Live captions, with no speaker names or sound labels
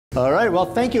All right, well,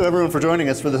 thank you everyone for joining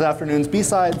us for this afternoon's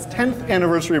B-Sides 10th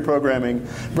anniversary programming,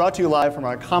 brought to you live from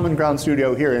our Common Ground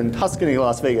studio here in Tuscany,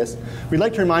 Las Vegas. We'd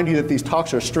like to remind you that these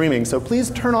talks are streaming, so please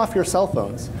turn off your cell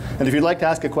phones. And if you'd like to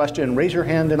ask a question, raise your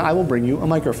hand and I will bring you a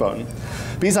microphone.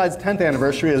 B-Sides 10th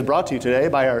anniversary is brought to you today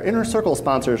by our Inner Circle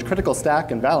sponsors, Critical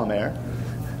Stack and Valamare,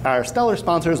 our stellar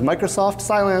sponsors, Microsoft,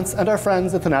 Cylance, and our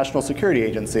friends at the National Security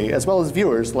Agency, as well as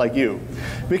viewers like you.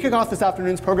 We kick off this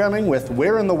afternoon's programming with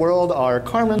Where in the World Are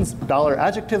Carmen's $,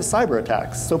 adjective cyber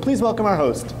attacks? So please welcome our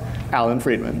host, Allan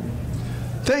Friedman.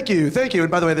 Thank you, thank you.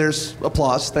 And by the way, there's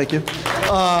applause, thank you.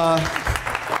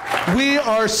 We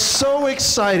are so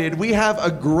excited. We have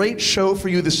a great show for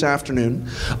you this afternoon.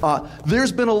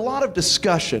 There's been a lot of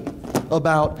discussion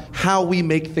about how we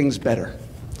make things better.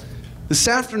 This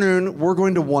afternoon, we're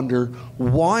going to wonder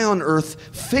why on earth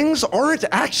things aren't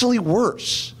actually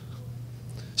worse.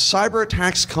 Cyber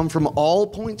attacks come from all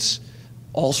points,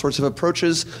 all sorts of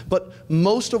approaches, but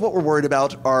most of what we're worried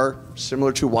about are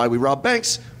similar to why we rob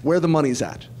banks, where the money's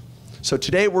at. So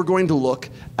today we're going to look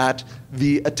at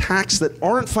the attacks that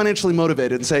aren't financially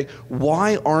motivated and say,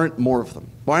 why aren't more of them?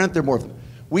 Why aren't there more of them?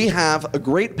 We have a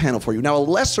great panel for you. Now, a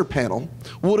lesser panel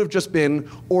would have just been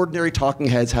ordinary talking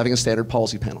heads having a standard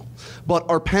policy panel. But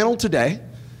our panel today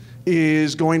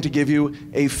is going to give you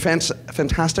a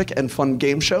fantastic and fun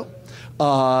game show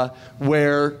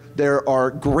where there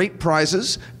are great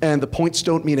prizes and the points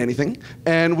don't mean anything.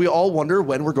 And we all wonder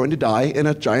when we're going to die in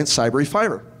a giant cybery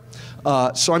fire.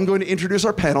 So I'm going to introduce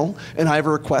our panel, and I have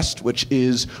a request, which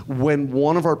is when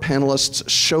one of our panelists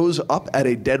shows up at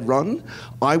a dead run,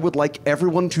 I would like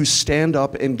everyone to stand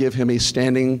up and give him a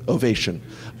standing ovation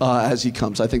as he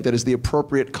comes. I think that is the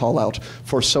appropriate call out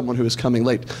for someone who is coming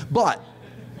late. But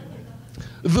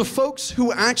the folks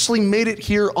who actually made it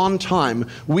here on time,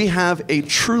 we have a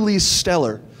truly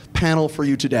stellar panel for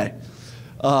you today.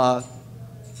 Our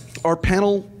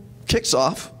panel kicks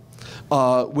off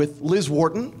with Liz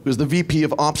Wharton, who's the VP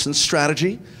of Ops and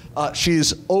Strategy.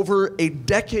 She's over a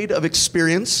decade of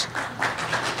experience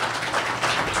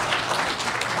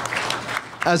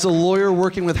as a lawyer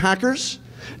working with hackers,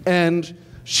 and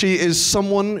she is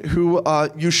someone who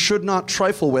you should not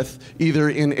trifle with, either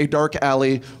in a dark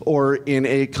alley or in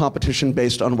a competition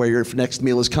based on where your next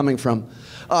meal is coming from.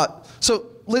 So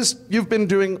Liz, you've been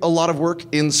doing a lot of work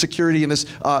in security in this.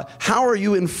 How are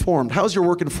you informed? How has your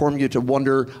work informed you to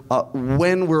wonder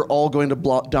when we're all going to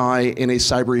die in a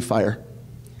cybery fire?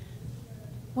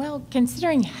 Well,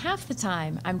 considering half the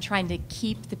time I'm trying to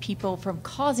keep the people from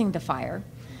causing the fire,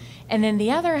 and then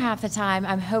the other half the time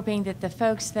I'm hoping that the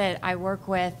folks that I work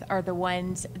with are the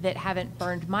ones that haven't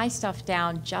burned my stuff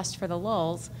down just for the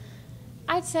lulz,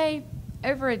 I'd say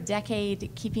over a decade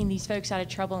keeping these folks out of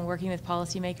trouble and working with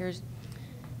policymakers,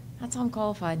 that's all I'm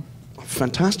qualified.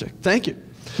 Fantastic, thank you.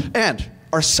 And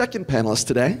our second panelist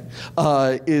today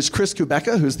is Chris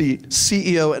Kubecka, who's the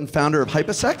CEO and founder of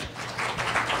Hyposec.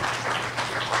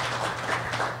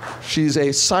 She's a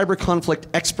cyber conflict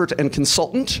expert and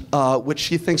consultant, which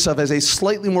she thinks of as a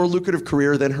slightly more lucrative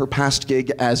career than her past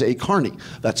gig as a carny.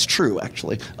 That's true,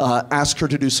 actually. Ask her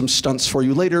to do some stunts for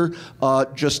you later.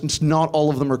 Just not all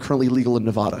of them are currently legal in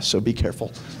Nevada, so be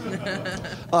careful.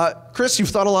 Chris, you've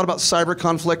thought a lot about cyber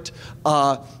conflict.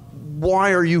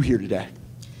 Why are you here today?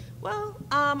 Well,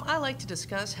 I like to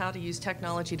discuss how to use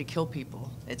technology to kill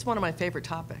people. It's one of my favorite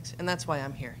topics, and that's why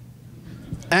I'm here.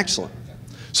 Excellent.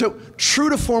 So, true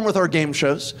to form with our game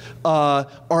shows,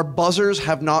 our buzzers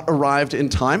have not arrived in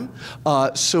time.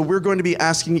 So we're going to be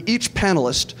asking each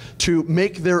panelist to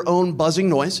make their own buzzing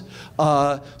noise.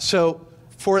 So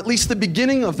for at least the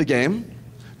beginning of the game,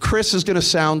 Chris is going to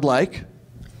sound like...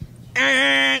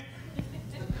 And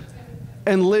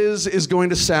Liz is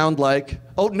going to sound like...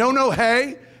 Oh, no,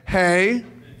 hey, hey.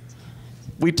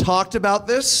 We talked about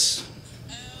this.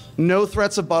 No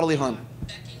threats of bodily harm.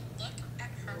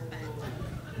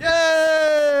 Yay!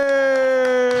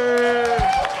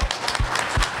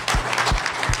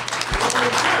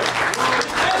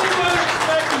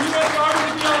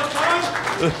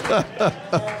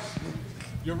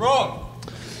 You're wrong.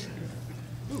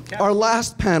 Our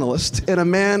last panelist, and a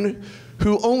man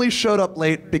who only showed up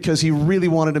late because he really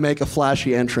wanted to make a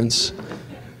flashy entrance,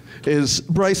 is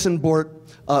Bryson Bort.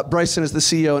 Bryson is the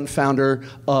CEO and founder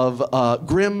of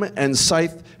Grim and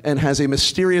Scythe, and has a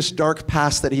mysterious dark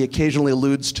past that he occasionally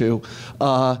alludes to,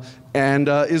 and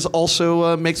is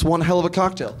also makes one hell of a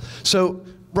cocktail. So,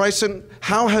 Bryson,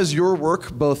 how has your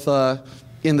work, both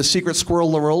in the secret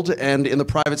squirrel world and in the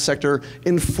private sector,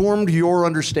 informed your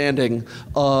understanding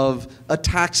of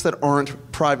attacks that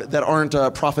aren't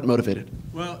profit motivated?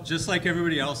 Well, just like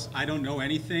everybody else, I don't know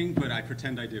anything, but I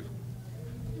pretend I do.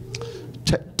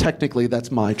 Technically,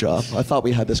 that's my job. I thought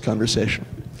we had this conversation.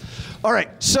 All right,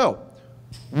 so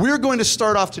we're going to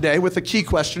start off today with a key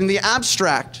question. In the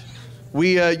abstract,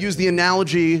 we use the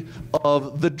analogy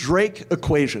of the Drake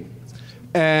equation.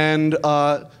 And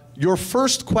your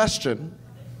first question,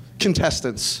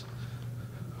 contestants,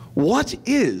 what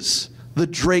is the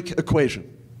Drake equation?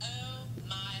 Oh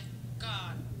my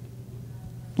God.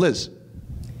 Liz.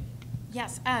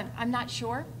 Yes, I'm not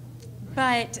sure,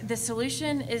 but the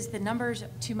solution is the numbers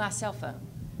to my cell phone.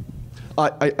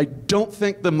 I don't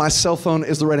think my cell phone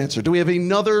is the right answer. Do we have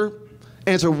another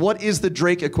answer? What is the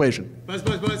Drake equation? Buzz.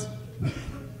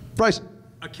 Bryce.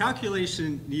 A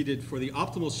calculation needed for the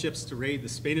optimal ships to raid the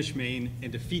Spanish Main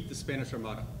and defeat the Spanish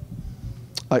Armada.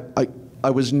 I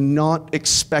was not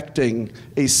expecting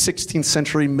a 16th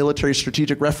century military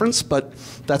strategic reference, but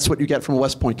that's what you get from a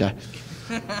West Point guy.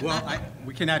 Well,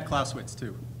 we can add Clausewitz,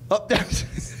 too. Oh,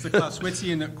 It's a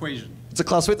Clausewitzian equation. it's a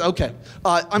Clausewitz? Okay.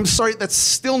 I'm sorry, that's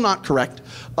still not correct.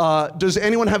 Does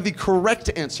anyone have the correct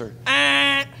answer?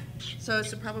 So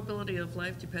it's the probability of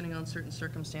life depending on certain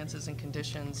circumstances and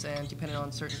conditions and depending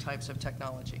on certain types of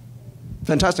technology.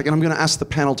 Fantastic, and I'm going to ask the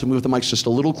panel to move the mics just a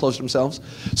little closer to themselves.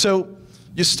 So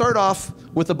you start off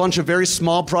with a bunch of very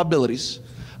small probabilities,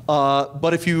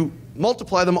 but if you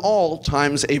multiply them all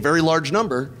times a very large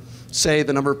number, say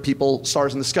the number of people,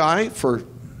 stars in the sky for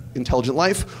intelligent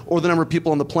life, or the number of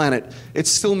people on the planet, it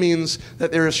still means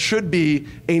that there should be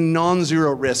a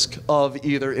non-zero risk of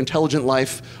either intelligent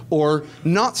life or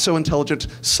not so intelligent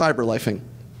cyber-lifing.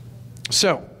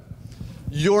 So,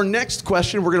 your next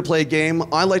question, we're going to play a game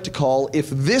I like to call, if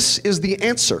this is the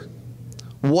answer,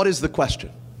 what is the question?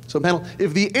 So panel,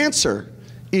 if the answer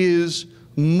is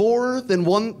more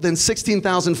than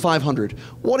 16,500,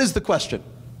 what is the question?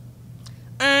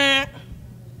 The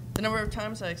number of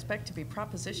times I expect to be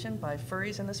propositioned by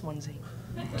furries in this onesie.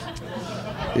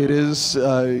 It is,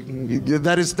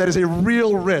 that is a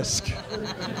real risk.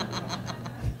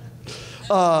 Oh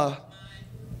my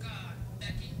God,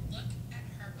 Becky, look at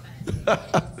her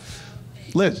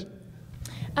face. Liz.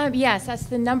 Yes, that's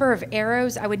the number of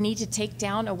arrows I would need to take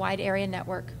down a wide area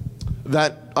network.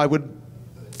 That I would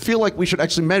feel like we should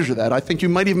actually measure that. I think you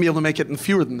might even be able to make it in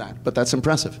fewer than that, but that's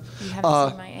impressive. You haven't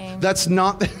seen my aim. That's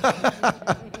not.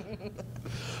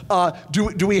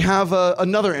 Do we have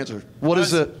another answer? What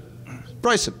is it?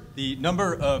 Bryson. The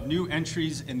number of new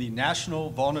entries in the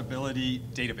National Vulnerability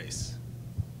Database.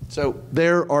 So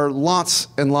there are lots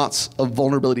and lots of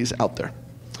vulnerabilities out there.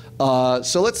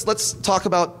 So let's talk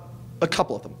about a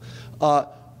couple of them.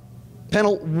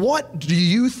 Panel, what do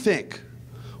you think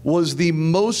was the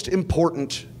most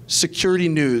important security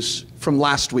news from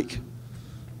last week?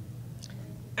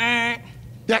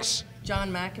 Yes.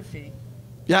 John McAfee.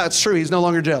 Yeah, it's true. He's no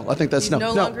longer in jail. I think that's He's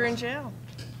no longer in jail.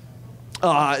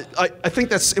 I think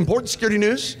that's important security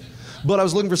news, but I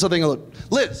was looking for something.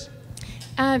 Liz.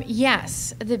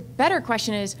 Yes, the better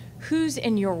question is, who's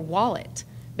in your wallet?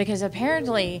 Because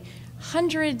apparently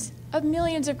hundreds of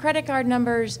millions of credit card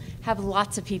numbers have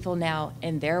lots of people now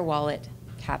in their wallet,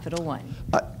 Capital One.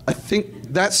 I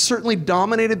think that certainly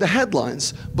dominated the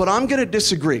headlines, but I'm going to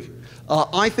disagree.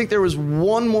 I think there was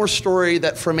one more story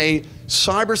that from a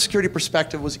cybersecurity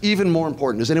perspective was even more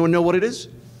important. Does anyone know what it is?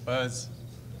 Buzz.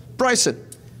 Bryson.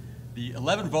 The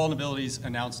 11 vulnerabilities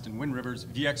announced in Wind River's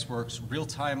VxWorks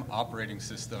real-time operating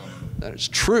system. That is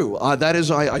true. That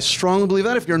is, I strongly believe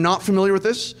that. If you're not familiar with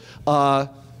this,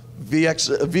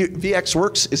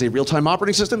 VxWorks is a real-time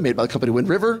operating system made by the company Wind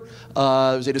River. It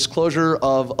was a disclosure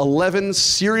of 11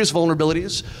 serious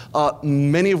vulnerabilities,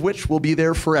 many of which will be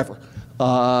there forever.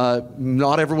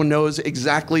 Not everyone knows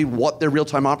exactly what their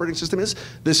real-time operating system is.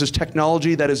 This is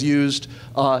technology that is used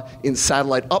in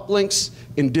satellite uplinks,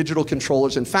 in digital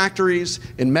controllers in factories,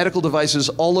 in medical devices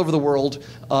all over the world,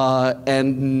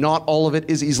 and not all of it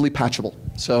is easily patchable.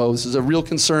 So this is a real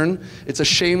concern. It's a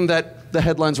shame that the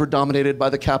headlines were dominated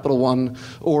by the Capital One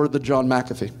or the John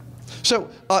McAfee. So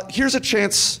here's a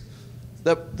chance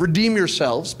that redeem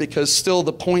yourselves, because still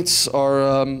the points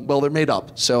are, well, they're made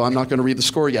up, so I'm not going to read the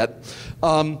score yet.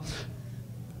 For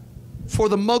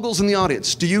the muggles in the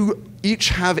audience, do you each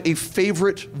have a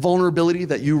favorite vulnerability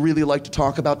that you really like to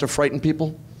talk about to frighten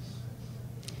people?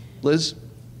 Liz?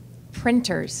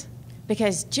 Printers.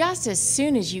 Because just as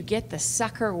soon as you get the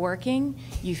sucker working,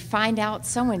 you find out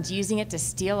someone's using it to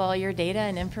steal all your data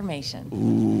and information.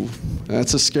 Ooh,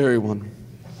 that's a scary one.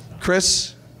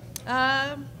 Chris?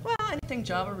 Well, anything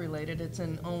Java related. It's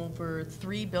in over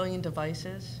 3 billion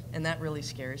devices, and that really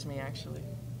scares me, actually.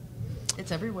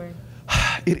 It's everywhere.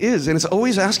 It is, and it's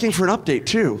always asking for an update,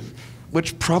 too,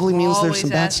 which probably means there's some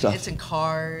bad stuff. It's in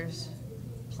cars,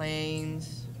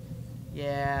 planes,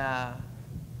 yeah.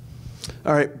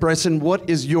 All right, Bryson, what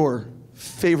is your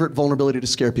favorite vulnerability to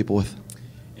scare people with?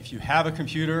 If you have a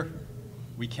computer,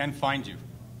 we can find you.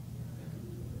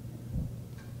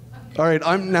 All right,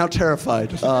 I'm now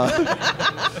terrified. All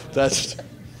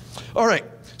right,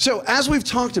 so as we've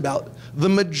talked about, the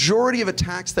majority of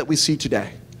attacks that we see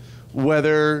today,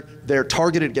 whether they're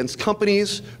targeted against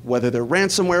companies, whether they're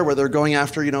ransomware, whether they're going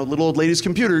after little old ladies'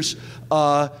 computers,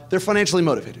 they're financially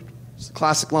motivated. It's the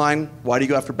classic line, why do you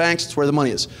go after banks? It's where the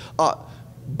money is.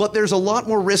 But there's a lot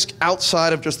more risk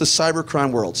outside of just the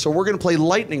cybercrime world. So we're going to play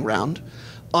lightning round.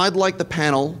 I'd like the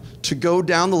panel to go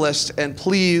down the list and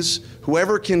please,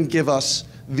 whoever can give us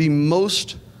the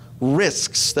most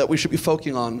risks that we should be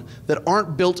focusing on that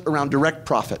aren't built around direct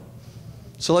profit.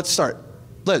 So let's start.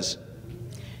 Liz.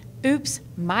 Oops,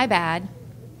 my bad.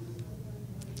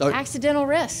 Accidental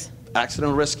risk.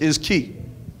 Accidental risk is key.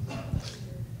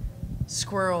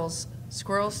 Squirrels.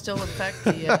 Squirrels still affect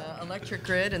the electric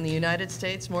grid in the United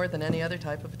States more than any other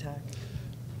type of attack.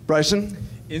 Bryson?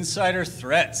 Insider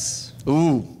threats.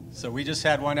 Ooh. So we just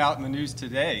had one out in the news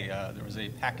today. There was a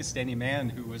Pakistani man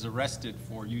who was arrested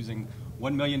for using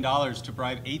 $1 million to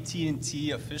bribe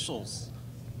AT&T officials.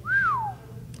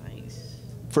 Nice.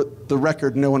 For the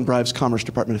record, no one bribes Commerce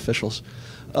Department officials.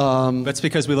 That's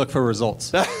because we look for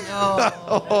results. Oh.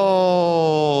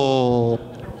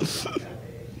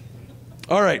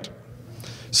 All right.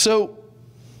 So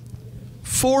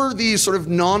for these sort of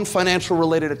non-financial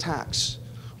related attacks,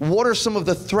 what are some of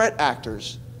the threat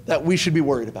actors that we should be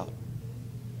worried about?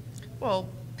 Well,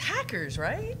 hackers,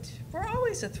 right? We're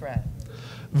always a threat.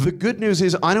 The good news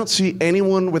is I don't see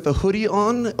anyone with a hoodie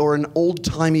on or an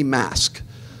old-timey mask.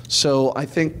 So I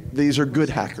think these are good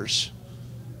hackers.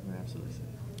 Absolutely.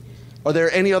 Are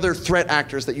there any other threat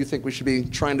actors that you think we should be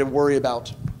trying to worry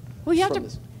about? Well, you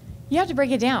have to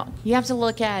break it down. You have to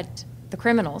look at the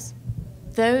criminals,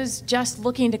 those just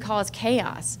looking to cause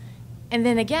chaos. And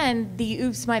then again, the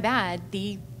oops, my bad,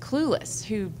 the clueless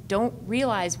who don't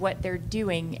realize what they're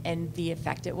doing and the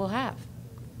effect it will have.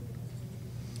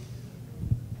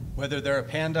 Whether they're a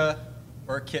panda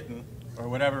or a kitten or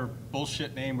whatever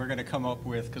bullshit name we're going to come up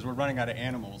with because we're running out of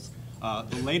animals.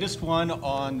 The latest one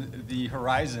on the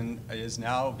horizon is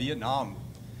now Vietnam.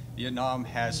 Vietnam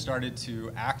has started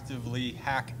to actively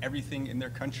hack everything in their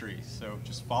country. So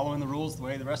just following the rules the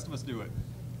way the rest of us do it.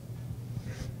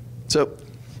 So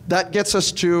that gets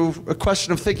us to a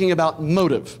question of thinking about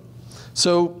motive.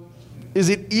 So is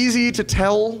it easy to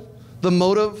tell the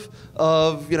motive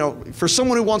of, for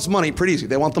someone who wants money, pretty easy,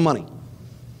 they want the money.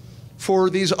 For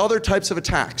these other types of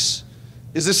attacks,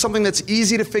 is this something that's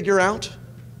easy to figure out?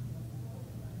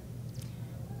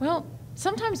 Well,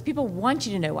 sometimes people want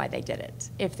you to know why they did it.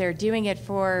 If they're doing it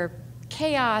for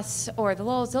chaos or the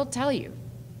lulz, they'll tell you.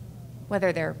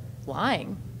 Whether they're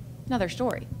lying, another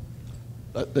story.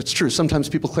 That's true. Sometimes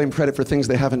people claim credit for things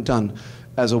they haven't done.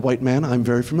 As a white man, I'm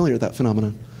very familiar with that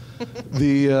phenomenon.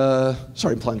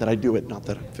 Sorry, implying that I do it, not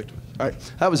that I'm victim. All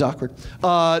right, that was awkward.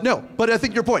 No, but I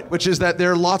think your point, which is that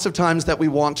there are lots of times that we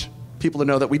want people to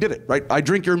know that we did it, right? I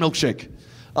drink your milkshake.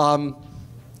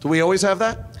 Do we always have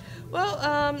that? Well,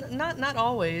 not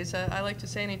always. I like to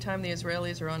say anytime the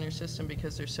Israelis are on your system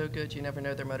because they're so good, you never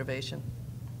know their motivation.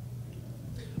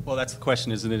 Well, that's the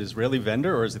question. Is it an Israeli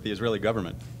vendor or is it the Israeli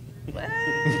government? Well,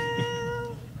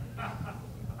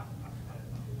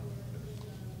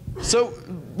 So,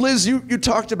 Liz, you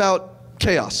talked about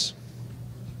chaos.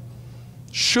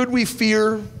 Should we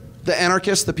fear the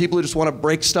anarchists, the people who just want to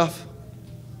break stuff?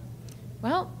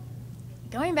 Well,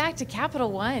 going back to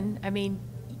Capital One, I mean,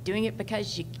 doing it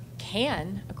because you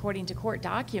can, according to court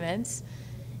documents,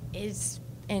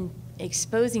 and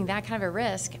exposing that kind of a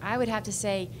risk, I would have to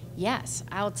say, yes,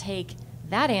 I'll take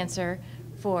that answer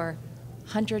for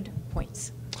 100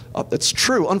 points. That's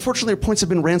true. Unfortunately, our points have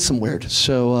been ransomwared,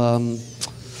 so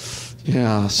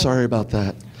yeah, sorry about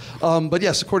that. But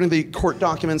yes, according to the court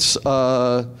documents,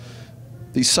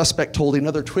 the suspect told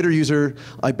another Twitter user,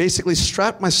 I basically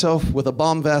strapped myself with a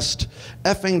bomb vest,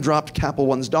 effing dropped Capital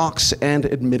One's docs, and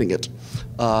admitting it,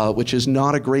 which is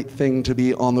not a great thing to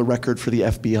be on the record for the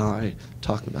FBI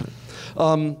talking about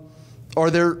it. Are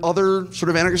there other sort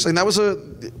of anarchists? And that was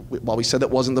while we said that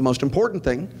wasn't the most important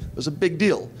thing, it was a big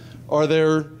deal. Are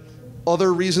there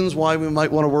other reasons why we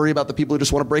might want to worry about the people who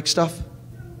just want to break stuff?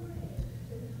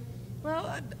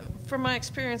 well, from my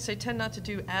experience, they tend not to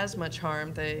do as much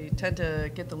harm. They tend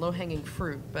to get the low-hanging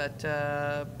fruit, but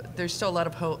there's still a lot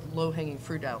of low-hanging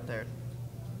fruit out there.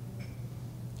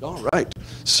 All right.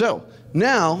 So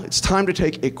now it's time to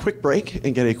take a quick break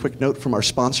and get a quick note from our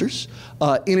sponsors.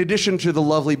 In addition to the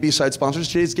lovely B-Side sponsors,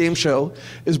 today's game show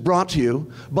is brought to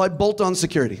you by Bolt-On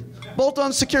Security.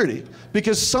 Bolt-on security,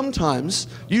 because sometimes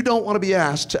you don't want to be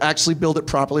asked to actually build it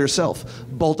properly yourself.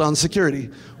 Bolt-on security.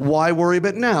 Why worry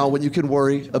about it now when you can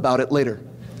worry about it later?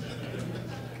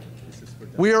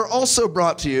 We are also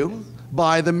brought to you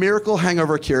by the miracle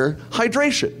hangover cure,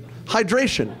 hydration.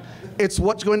 Hydration. It's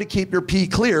what's going to keep your pee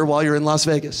clear while you're in Las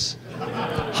Vegas.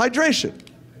 Hydration.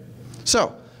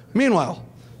 So, meanwhile,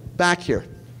 back here.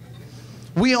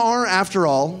 We are, after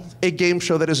all, a game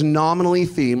show that is nominally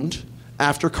themed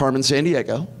after Carmen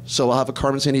Sandiego. So I'll have a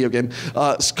Carmen Sandiego game.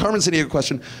 Carmen Sandiego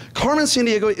question. Carmen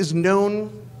Sandiego is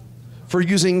known for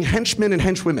using henchmen and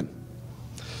henchwomen.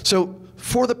 So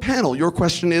for the panel, your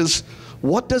question is,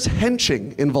 what does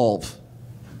henching involve?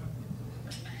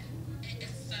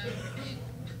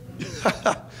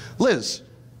 Liz.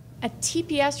 A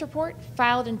TPS report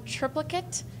filed in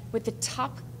triplicate with the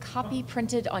top copy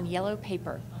printed on yellow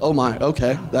paper. Oh my,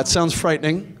 okay. That sounds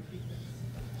frightening.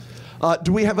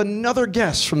 Do we have another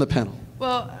guess from the panel?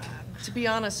 Well, to be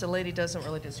honest, a lady doesn't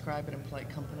really describe it in polite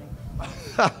company.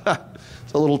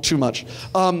 It's a little too much.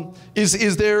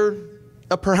 Is there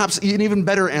perhaps an even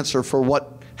better answer for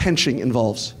what henching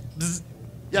involves?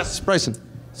 Yes, Bryson.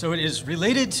 So it is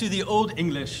related to the Old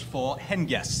English for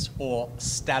henguest or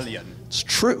stallion. It's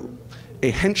true. A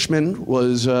henchman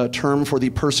was a term for the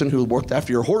person who worked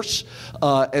after your horse,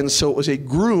 and so it was a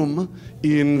groom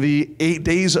in the 8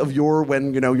 days of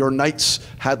when your knights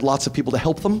had lots of people to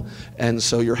help them, and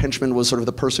so your henchman was sort of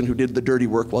the person who did the dirty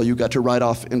work while you got to ride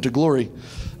off into glory.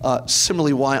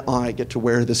 Similarly, why I get to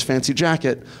wear this fancy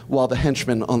jacket while the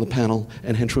henchmen on the panel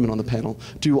and henchwomen on the panel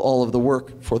do all of the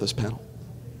work for this panel.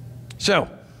 So,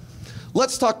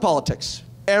 let's talk politics.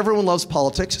 Everyone loves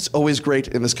politics. It's always great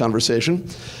in this conversation.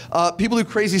 People do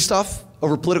crazy stuff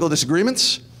over political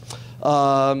disagreements.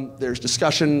 There's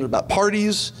discussion about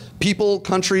parties, people,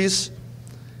 countries.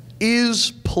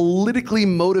 Is politically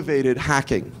motivated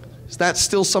hacking? Is that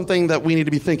still something that we need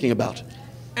to be thinking about?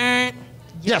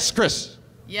 Yes, Chris.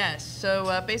 Yes,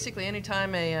 so basically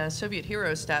anytime a Soviet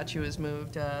hero statue is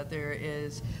moved, there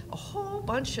is a whole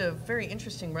bunch of very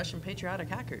interesting Russian patriotic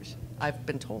hackers, I've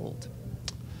been told.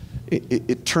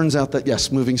 It turns out that,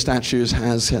 yes, moving statues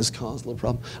has caused a little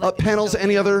problem. Panels,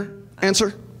 any other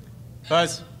answer?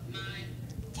 Buzz.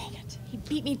 Dang it, he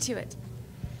beat me to it.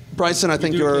 Bryson, I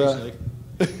think you're...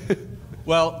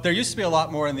 Well, there used to be a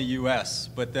lot more in the U.S.,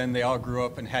 but then they all grew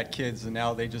up and had kids, and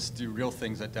now they just do real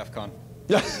things at DEF CON.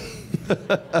 Yeah.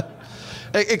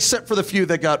 Except for the few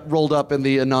that got rolled up in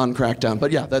the Anon crackdown.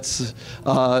 But yeah, that's,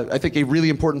 I think, a really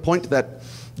important point that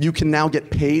you can now get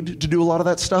paid to do a lot of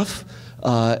that stuff.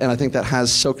 And I think that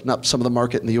has soaked up some of the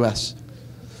market in the U.S.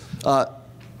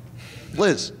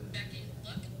 Liz.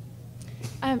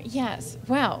 Yes,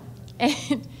 well,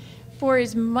 and for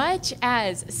as much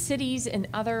as cities and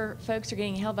other folks are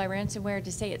getting held by ransomware,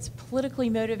 to say it's politically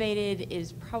motivated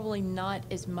is probably not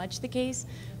as much the case.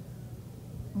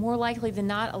 More likely than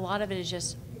not, a lot of it is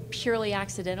just purely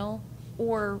accidental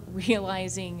or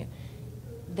realizing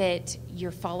that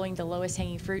you're following the lowest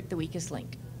hanging fruit, the weakest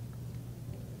link.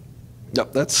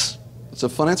 Yep, that's a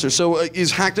fun answer. So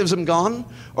is hacktivism gone?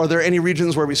 Are there any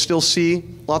regions where we still see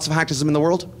lots of hacktivism in the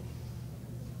world?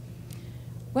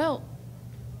 Well,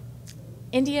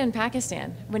 India and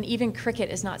Pakistan, when even cricket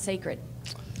is not sacred.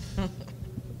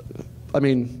 I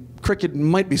mean, cricket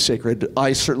might be sacred.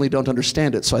 I certainly don't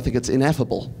understand it, so I think it's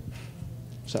ineffable.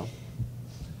 So.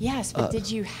 Yes, but did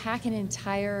you hack an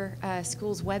entire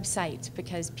school's website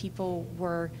because people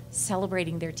were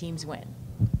celebrating their team's win?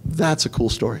 That's a cool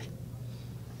story.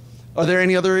 Are there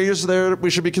any other areas there we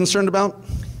should be concerned about?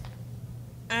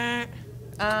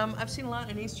 I've seen a lot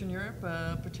in Eastern Europe,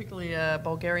 particularly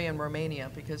Bulgaria and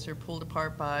Romania, because they're pulled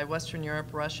apart by Western Europe,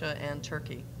 Russia, and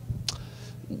Turkey.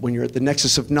 When you're at the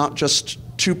nexus of not just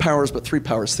 2 powers, but 3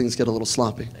 powers, things get a little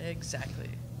sloppy. Exactly.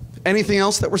 Anything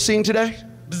else that we're seeing today?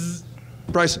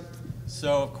 Bryson.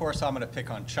 So, of course, I'm going to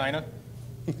pick on China.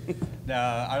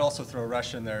 I'd also throw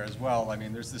Russia in there as well. I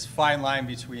mean, there's this fine line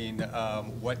between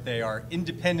what they are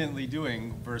independently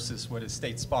doing versus what is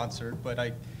state-sponsored, but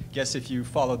I guess if you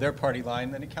follow their party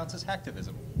line, then it counts as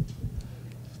hacktivism.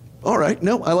 All right,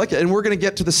 no, I like it. And we're going to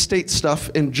get to the state stuff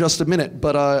in just a minute,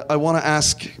 but I want to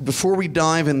ask, before we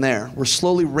dive in there, we're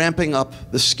slowly ramping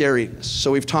up the scariness.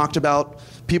 So we've talked about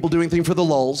people doing things for the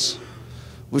lulz.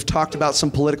 We've talked about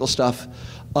some political stuff.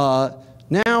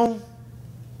 Now,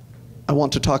 I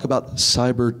want to talk about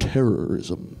cyber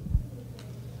terrorism.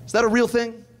 Is that a real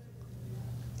thing?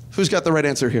 Who's got the right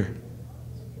answer here?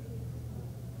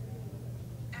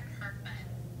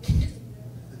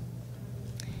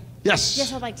 Yes.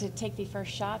 Yes, I'd like to take the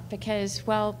first shot because,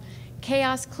 well,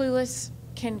 chaos, clueless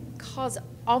can cause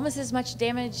almost as much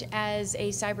damage as a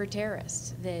cyber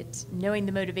terrorist, that knowing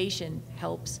the motivation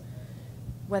helps.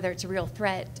 Whether it's a real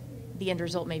threat, the end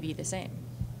result may be the same.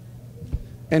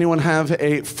 Anyone have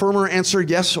a firmer answer,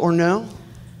 yes or no?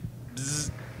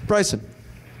 Bzz. Bryson.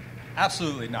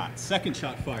 Absolutely not. Second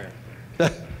shot fire.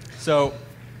 So,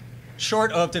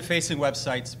 short of defacing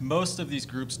websites, most of these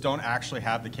groups don't actually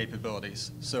have the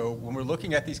capabilities. So when we're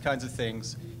looking at these kinds of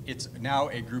things, it's now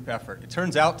a group effort. It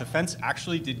turns out defense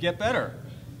actually did get better.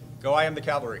 Go, I am the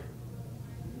cavalry.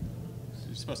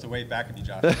 You're supposed to wave back at me,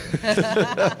 Josh.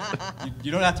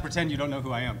 You don't have to pretend you don't know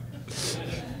who I am.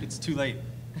 It's too late.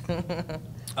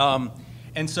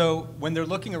 And so when they're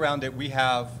looking around it, we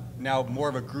have now more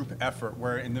of a group effort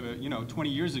where in the 20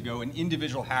 years ago, an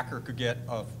individual hacker could get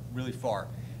really far.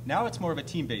 Now it's more of a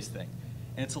team-based thing.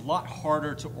 And it's a lot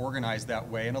harder to organize that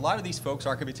way. And a lot of these folks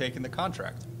aren't going to be taking the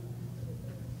contract.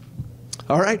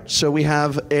 All right, so we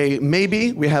have a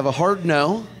maybe, we have a hard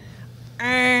no.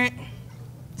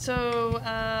 So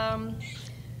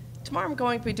tomorrow I'm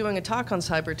going to be doing a talk on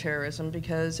cyber terrorism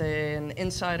because an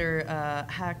insider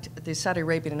hacked the Saudi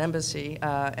Arabian embassy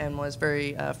and was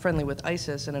very friendly with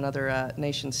ISIS in another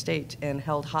nation state and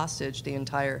held hostage the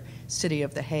entire city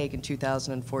of The Hague in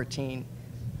 2014.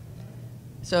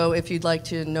 So if you'd like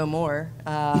to know more,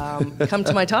 come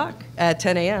to my talk at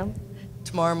 10 a.m.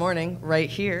 tomorrow morning right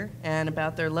here, and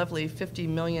about their lovely $50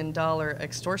 million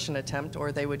extortion attempt,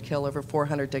 or they would kill over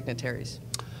 400 dignitaries.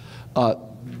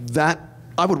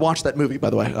 I would watch that movie, by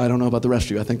the way. I don't know about the rest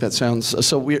of you. I think that sounds,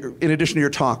 so in addition to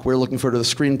your talk, we're looking forward to the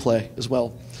screenplay as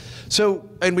well. So,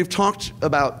 and we've talked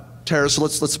about terrorists, so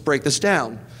let's break this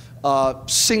down.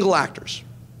 Single actors,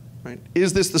 right?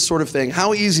 Is this the sort of thing,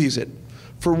 how easy is it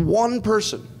for one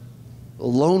person, a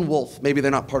lone wolf, maybe they're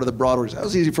not part of the broad organization,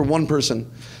 how easy for one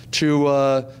person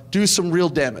to do some real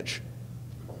damage?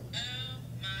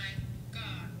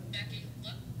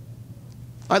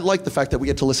 I like the fact that we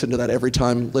get to listen to that every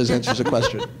time Liz answers a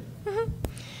question.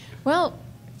 Well,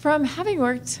 from having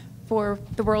worked for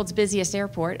the world's busiest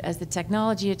airport as the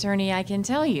technology attorney, I can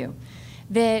tell you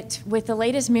that with the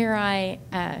latest Mirai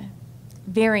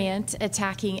variant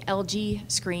attacking LG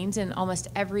screens in almost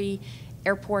every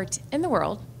airport in the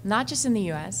world, not just in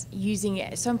the US,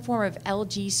 using some form of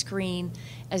LG screen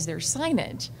as their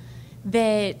signage,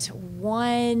 that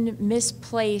one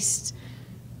misplaced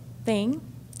thing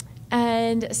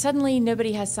and suddenly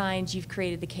nobody has signs, you've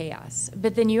created the chaos.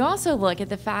 But then you also look at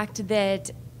the fact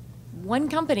that one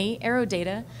company,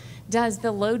 Aerodata, does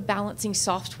the load balancing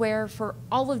software for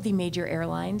all of the major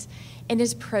airlines and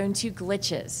is prone to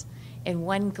glitches. And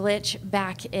one glitch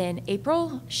back in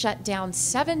April shut down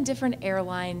 7 different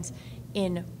airlines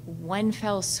in one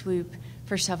fell swoop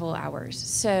for several hours.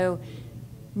 So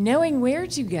knowing where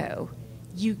to go,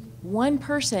 one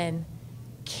person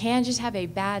can just have a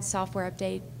bad software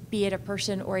update, be it a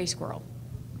person or a squirrel.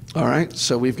 All right,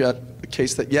 so we've got a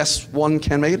case that yes, one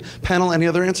can make it. Panel, any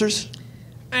other answers?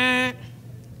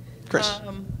 Chris.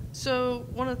 So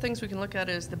one of the things we can look at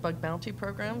is the bug bounty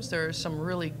programs. There are some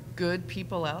really good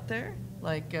people out there,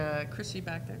 like Chrissy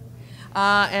back there.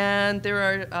 And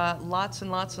there are lots and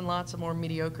lots and lots of more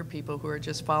mediocre people who are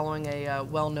just following a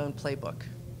well-known playbook.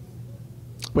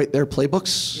 Wait, there are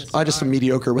playbooks? Yes, I just am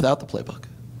mediocre without the playbook.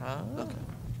 Okay.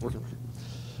 Working.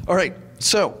 All right,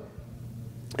 so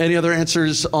any other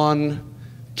answers on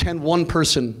can one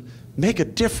person make a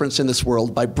difference in this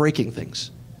world by breaking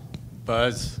things?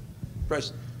 Buzz.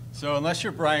 Bryce. So unless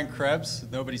you're Brian Krebs,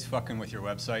 nobody's fucking with your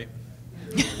website.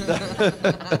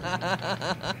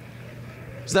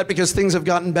 Is that because things have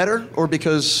gotten better or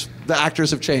because the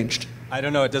actors have changed? I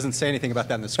don't know. It doesn't say anything about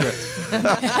that in the script.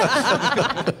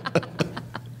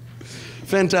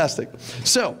 Fantastic.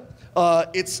 So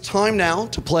it's time now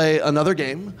to play another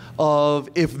game of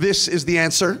if this is the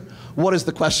answer, what is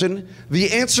the question?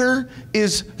 The answer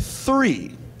is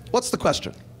 3. What's the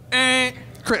question?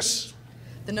 Chris.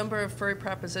 The number of furry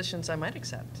propositions I might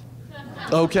accept.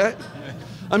 Okay.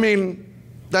 I mean,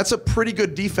 that's a pretty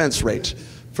good defense rate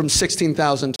from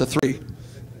 16,000 to 3.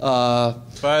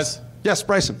 Buzz. Yes,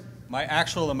 Bryson. My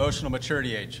actual emotional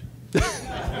maturity age.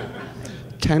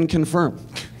 Can confirm.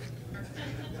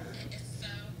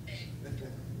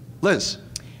 Liz.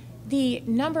 The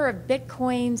number of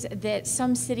bitcoins that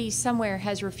some city somewhere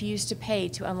has refused to pay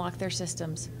to unlock their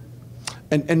systems.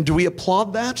 And do we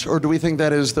applaud that, or do we think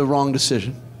that is the wrong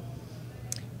decision?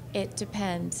 It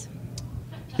depends.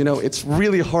 You know, it's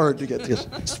really hard to get this.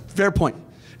 Fair point.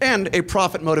 And a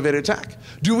profit-motivated attack.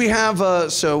 Do we have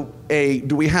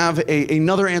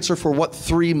another answer for what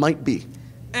 3 might be?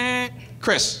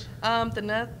 Chris.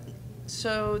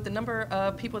 So the number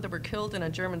of people that were killed in a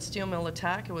German steel mill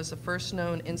attack, it was the first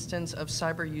known instance of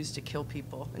cyber used to kill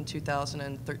people in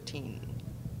 2013.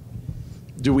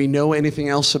 Do we know anything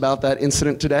else about that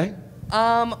incident today?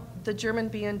 The German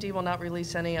BND will not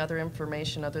release any other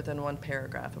information other than one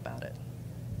paragraph about it.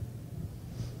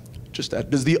 Just that.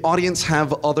 Does the audience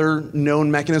have other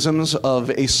known mechanisms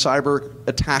of a cyber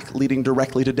attack leading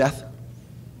directly to death?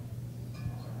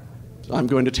 I'm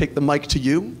going to take the mic to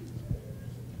you.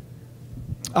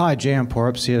 Hi, J.M.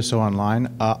 Porup, CSO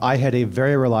Online. I had a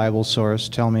very reliable source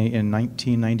tell me in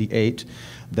 1998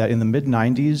 that in the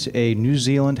mid-90s, a New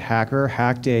Zealand hacker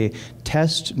hacked a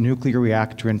test nuclear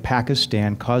reactor in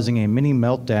Pakistan, causing a mini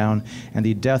meltdown and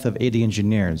the death of 80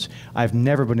 engineers. I've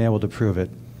never been able to prove it.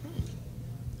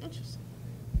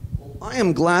 I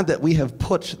am glad that we have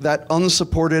put that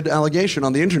unsupported allegation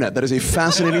on the internet. That is a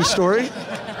fascinating story.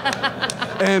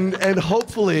 and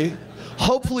hopefully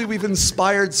we've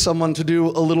inspired someone to do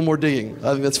a little more digging.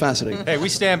 I think that's fascinating. Hey, we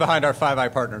stand behind our Five Eye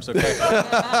partners, okay?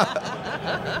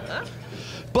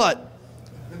 But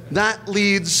that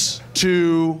leads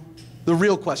to the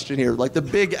real question here, like the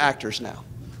big actors now,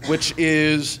 which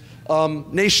is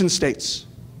nation states.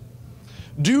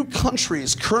 Do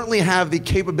countries currently have the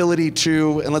capability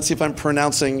to, and let's see if I'm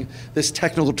pronouncing this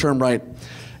technical term right,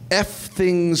 F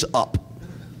things up?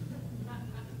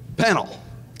 Panel.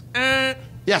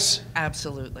 Yes.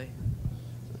 Absolutely.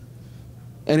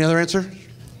 Any other answer?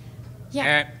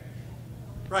 Yeah.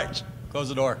 Right. Close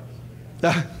the door.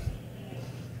 All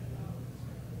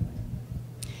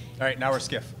right, now we're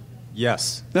skiff.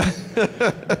 Yes.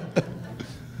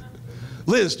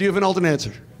 Liz, do you have an alternate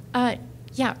answer?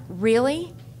 Yeah,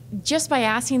 really? Just by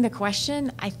asking the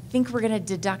question, I think we're going to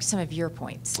deduct some of your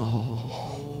points.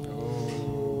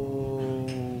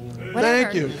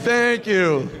 Thank you, thank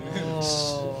you.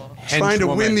 Trying to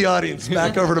win the audience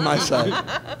back over to my side.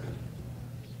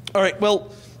 All right,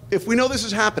 well, if we know this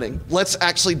is happening, let's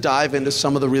actually dive into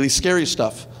some of the really scary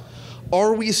stuff.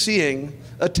 Are we seeing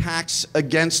attacks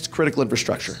against critical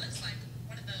infrastructure? It's like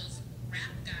one of those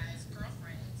rap guys'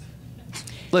 girlfriends.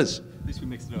 Liz? At least we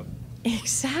mixed it up.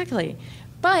 Exactly.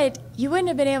 But you wouldn't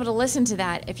have been able to listen to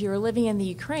that if you were living in the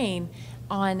Ukraine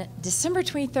on December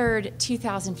 23rd,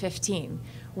 2015,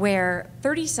 where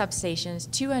 30 substations,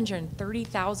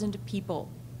 230,000 people,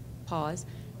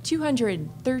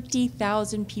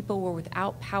 230,000 people were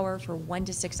without power for 1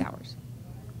 to 6 hours.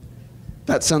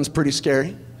 That sounds pretty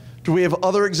scary. Do we have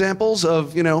other examples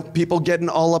of, people getting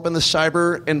all up in the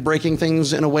cyber and breaking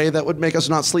things in a way that would make us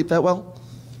not sleep that well?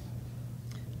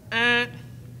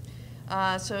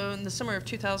 So in the summer of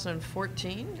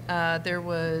 2014, there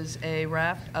was a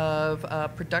raft of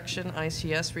production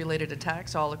ICS-related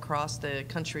attacks all across the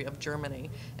country of Germany.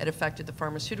 It affected the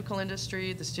pharmaceutical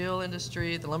industry, the steel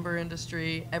industry, the lumber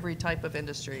industry, every type of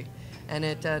industry, and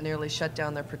it nearly shut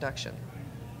down their production.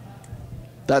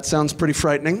 That sounds pretty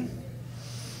frightening.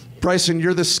 Bryson,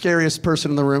 you're the scariest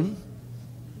person in the room,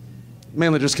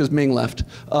 mainly just because Ming left.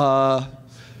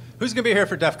 Who's going to be here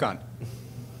for DEF CON?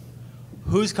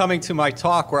 Who's coming to my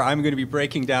talk where I'm going to be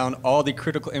breaking down all the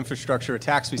critical infrastructure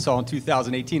attacks we saw in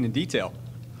 2018 in detail?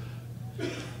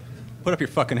 Put up your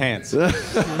fucking hands.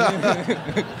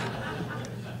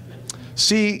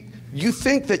 See, you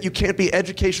think that you can't be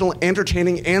educational,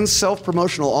 entertaining, and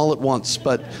self-promotional all at once,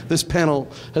 but this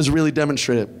panel has really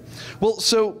demonstrated it. Well,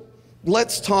 so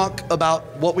let's talk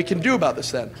about what we can do about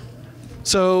this then.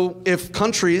 So if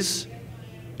countries,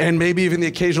 and maybe even the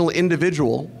occasional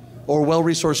individual or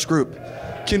well-resourced group,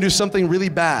 can do something really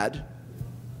bad,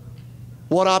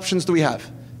 what options do we have?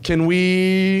 Can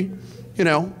we,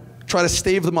 try to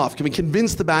stave them off? Can we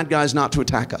convince the bad guys not to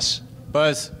attack us?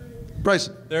 Buzz.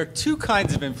 Bryson. There are two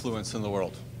kinds of influence in the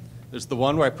world. There's the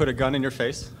one where I put a gun in your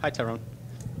face. Hi, Tyrone.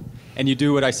 And you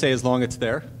do what I say as long as it's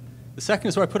there. The second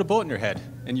is where I put a bullet in your head,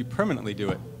 and you permanently do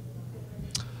it.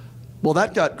 Well,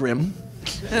 that got grim.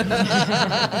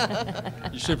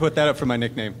 You should put that up for my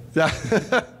nickname. Yeah.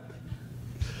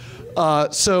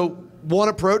 So one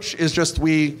approach is just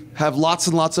we have lots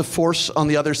and lots of force on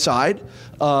the other side.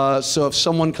 So if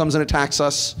someone comes and attacks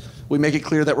us, we make it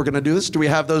clear that we're going to do this. Do we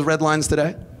have those red lines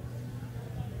today?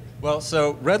 Well,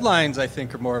 so red lines, I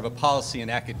think, are more of a policy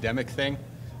and academic thing.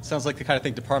 Sounds like the kind of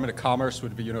thing Department of Commerce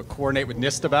would be, coordinate with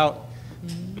NIST about.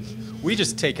 We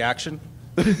just take action,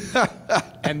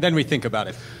 and then we think about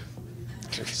it.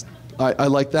 I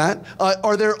like that.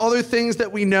 Are there other things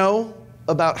that we know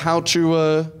about how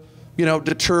to,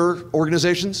 deter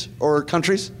organizations or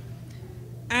countries?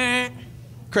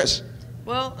 Chris.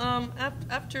 Well,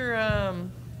 after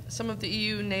some of the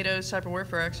EU, NATO cyber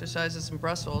warfare exercises in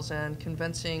Brussels and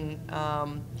convincing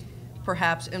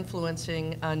perhaps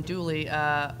influencing unduly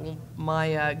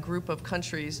my group of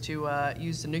countries to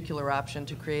use the nuclear option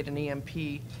to create an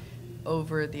EMP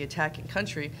over the attacking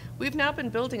country, we've now been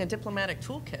building a diplomatic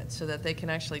toolkit so that they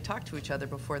can actually talk to each other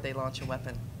before they launch a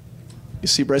weapon. You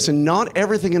see, Bryson, not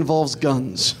everything involves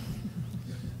guns.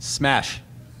 Smash.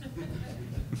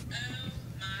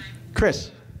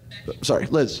 Chris. Sorry,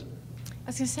 Liz. I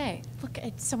was going to say, look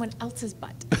at someone else's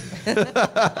butt.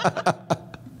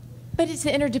 But it's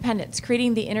the interdependence,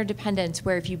 creating the interdependence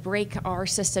where if you break our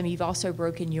system, you've also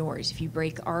broken yours. If you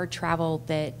break our travel,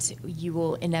 that you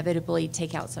will inevitably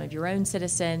take out some of your own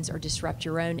citizens or disrupt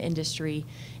your own industry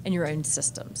and your own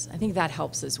systems. I think that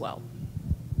helps as well.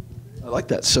 I like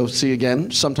that. So see,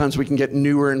 again, sometimes we can get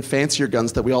newer and fancier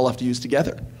guns that we all have to use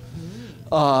together.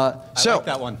 I like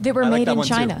that one. They were made in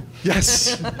China.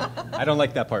 Yes. I don't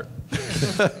like that part.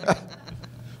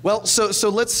 Well, so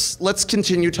let's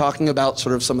continue talking about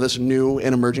sort of some of this new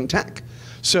and emerging tech.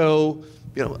 So,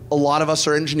 you know, a lot of us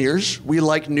are engineers. We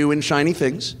like new and shiny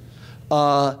things.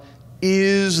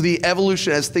 Is the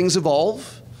evolution as things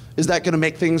evolve, is that going to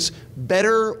make things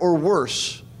better or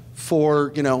worse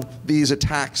for, you know, these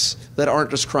attacks that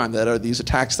aren't just crime, that are these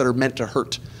attacks that are meant to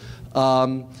hurt?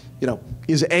 You know,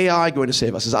 is AI going to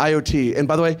save us? Is IoT? And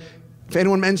by the way, if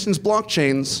anyone mentions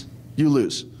blockchains, you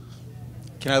lose.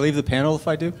 Can I leave the panel if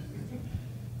I do?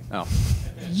 Oh.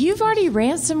 You've already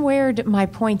ransomwared my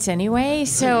points anyway,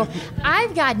 so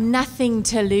I've got nothing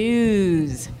to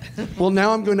lose. Well,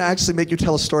 now I'm going to actually make you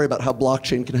tell a story about how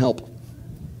blockchain can help.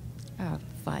 Oh,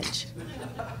 fudge.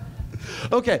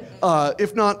 Okay,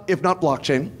 if not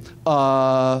blockchain,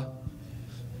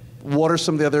 what are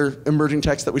some of the other emerging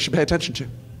techs that we should pay attention to?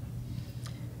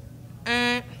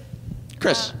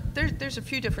 Chris. There's a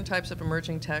few different types of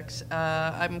emerging techs.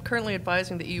 I'm currently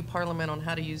advising the EU Parliament on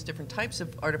how to use different types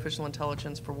of artificial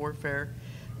intelligence for warfare,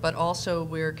 but also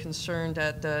we're concerned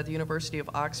at the University of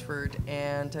Oxford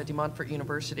and De Montfort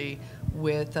University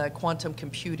with quantum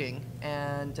computing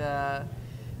and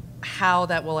how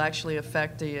that will actually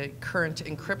affect the current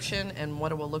encryption and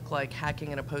what it will look like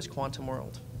hacking in a post-quantum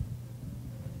world.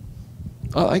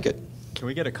 I like it. Can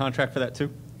we get a contract for that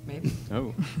too? Maybe.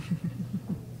 Oh.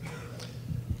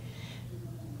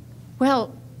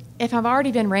 Well, if I've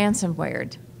already been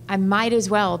ransomwared, I might as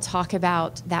well talk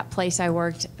about that place I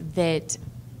worked that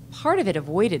part of it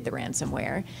avoided the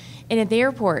ransomware. And at the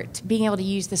airport, being able to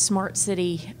use the smart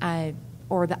city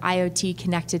or the IoT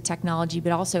connected technology,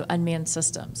 but also unmanned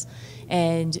systems.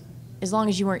 And as long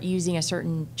as you weren't using a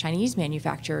certain Chinese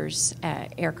manufacturer's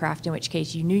aircraft, in which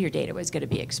case you knew your data was going to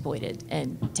be exploited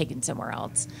and taken somewhere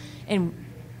else. And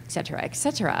et cetera, et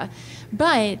cetera.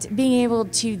 But being able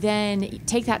to then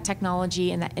take that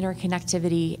technology and that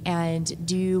interconnectivity and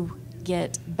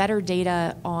get better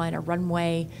data on a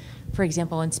runway, for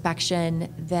example,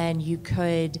 inspection, than you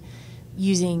could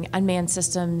using unmanned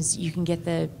systems. You can get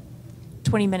the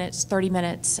 20 minutes, 30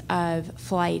 minutes of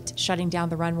flight shutting down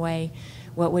the runway,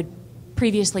 what would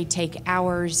previously take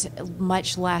hours,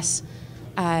 much less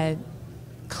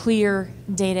clear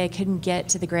data couldn't get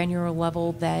to the granular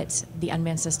level that the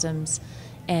unmanned systems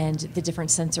and the different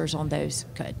sensors on those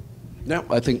could. No,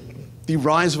 I think the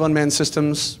rise of unmanned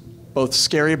systems, both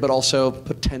scary but also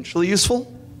potentially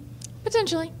useful.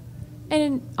 Potentially.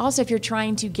 And also if you're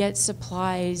trying to get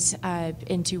supplies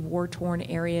into war-torn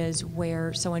areas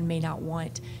where someone may not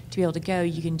want to be able to go,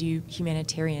 you can do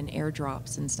humanitarian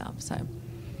airdrops and stuff. So.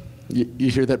 You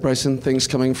hear that, Bryson? Things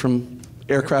coming from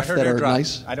aircraft that are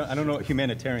nice? I don't know what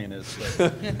humanitarian is.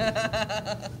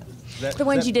 The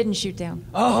ones you didn't shoot down.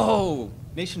 Oh,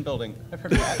 nation building. I've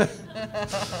heard of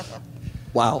that.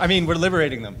 Wow. I mean, we're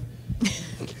liberating them.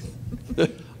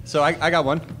 So I got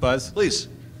one, Buzz. Please.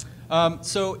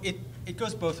 So it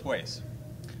goes both ways.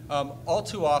 All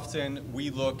too often, we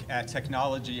look at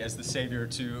technology as the savior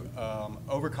to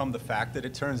overcome the fact that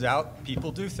it turns out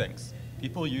people do things.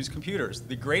 People use computers.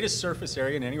 The greatest surface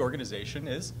area in any organization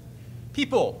is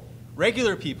people,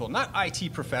 regular people, not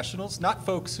IT professionals, not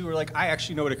folks who are like, I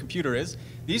actually know what a computer is.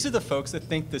 These are the folks that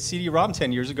think the CD-ROM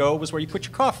 10 years ago was where you put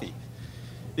your coffee.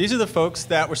 These are the folks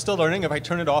that we're still learning, if I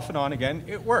turn it off and on again,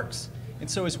 it works. And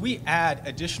so as we add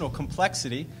additional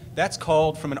complexity, that's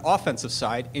called, from an offensive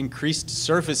side, increased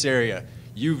surface area.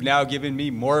 You've now given me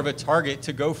more of a target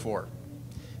to go for.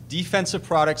 Defensive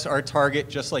products are a target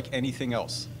just like anything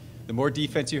else. The more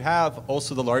defense you have,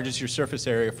 also the larger your surface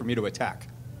area for me to attack.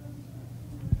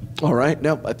 All right.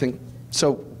 No, I think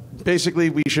so. Basically,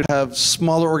 we should have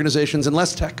smaller organizations and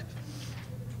less tech.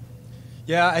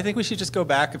 Yeah, I think we should just go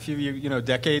back a few,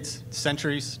 decades,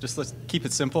 centuries. Just let's keep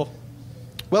it simple.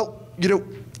 Well,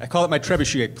 I call it my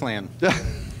trebuchet plan.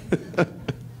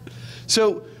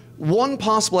 So one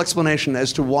possible explanation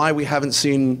as to why we haven't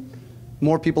seen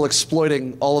more people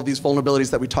exploiting all of these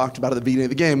vulnerabilities that we talked about at the beginning of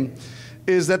the game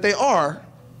is that they are,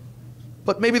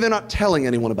 but maybe they're not telling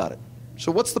anyone about it.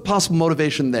 So what's the possible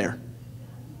motivation there?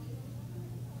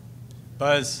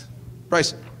 Buzz,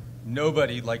 Bryson.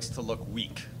 nobody likes to look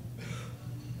weak.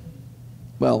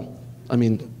 Well, I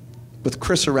mean, with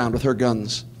Chris around with her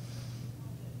guns.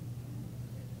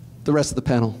 The rest of the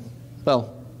panel,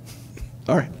 well,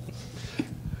 all right.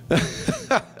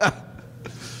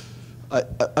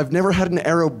 I've never had an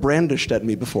arrow brandished at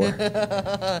me before.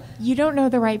 You don't know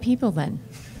the right people then.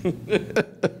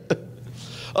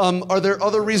 Are there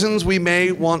other reasons we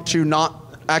may want to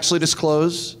not actually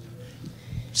disclose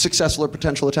successful or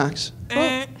potential attacks?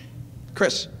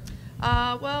 Chris.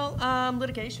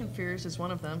 Litigation fears is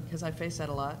one of them, because I face that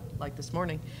a lot, like this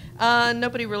morning.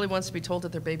 Nobody really wants to be told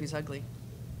that their baby's ugly.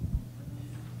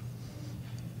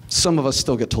 Some of us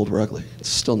still get told we're ugly. It's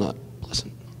still not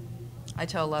pleasant. I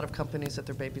tell a lot of companies that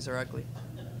their babies are ugly.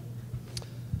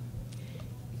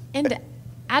 And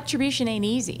attribution ain't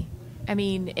easy. I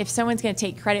mean, if someone's going to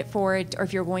take credit for it, or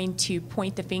if you're going to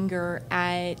point the finger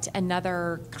at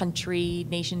another country,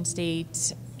 nation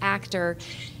state, actor,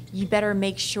 you better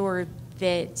make sure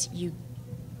that you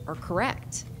are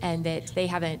correct and that they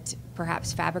haven't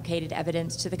perhaps fabricated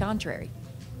evidence to the contrary.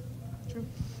 True.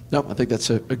 No, I think that's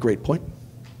a great point.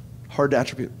 Hard to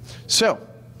attribute. So,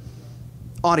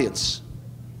 audience,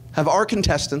 have our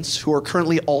contestants, who are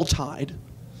currently all tied,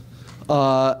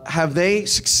 have they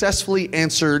successfully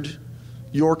answered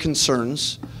your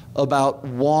concerns about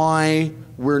why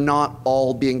we're not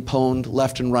all being pwned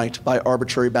left and right by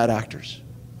arbitrary bad actors?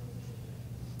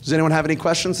 Does anyone have any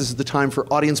questions? This is the time for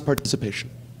audience participation.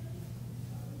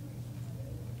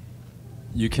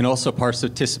 You can also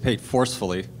participate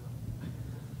forcefully.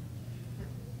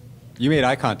 You made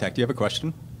eye contact. Do you have a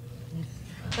question?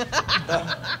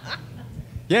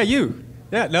 Yeah, you.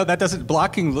 Yeah, no, that doesn't,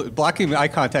 blocking eye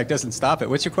contact doesn't stop it.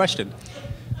 What's your question?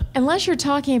 Unless you're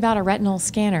talking about a retinal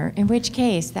scanner, in which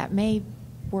case that may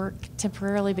work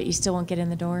temporarily, but you still won't get in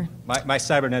the door. My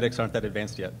cybernetics aren't that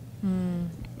advanced yet.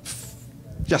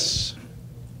 Yes.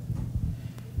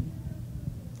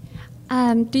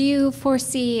 Do you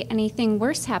foresee anything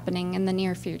worse happening in the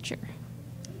near future?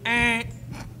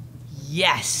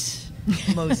 Yes.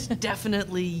 Most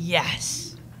definitely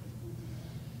yes.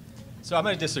 So I'm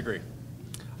going to disagree.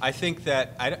 I think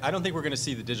that, I don't think we're going to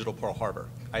see the digital Pearl Harbor.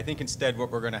 I think instead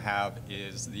what we're going to have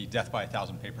is the death by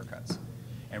 1,000 paper cuts.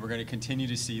 And we're going to continue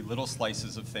to see little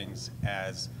slices of things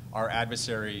as our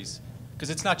adversaries, because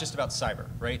it's not just about cyber,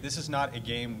 right? This is not a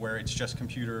game where it's just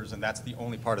computers and that's the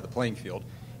only part of the playing field.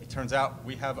 It turns out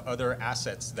we have other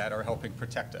assets that are helping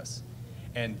protect us.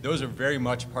 And those are very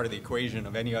much part of the equation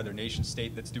of any other nation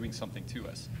state that's doing something to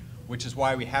us, which is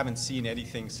why we haven't seen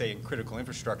anything, say, in critical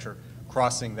infrastructure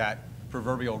crossing that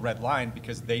proverbial red line,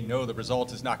 because they know the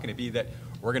result is not going to be that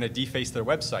we're going to deface their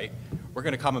website. We're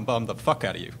going to come and bum the fuck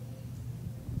out of you.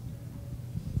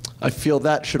 I feel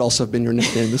that should also have been your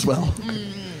nickname as well.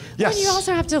 Yes. And you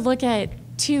also have to look at,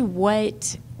 too,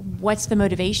 what's the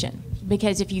motivation?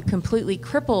 Because if you completely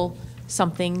cripple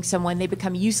someone, they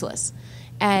become useless.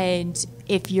 And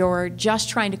if you're just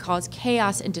trying to cause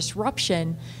chaos and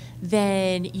disruption,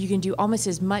 then you can do almost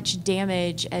as much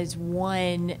damage as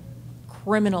one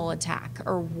criminal attack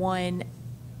or one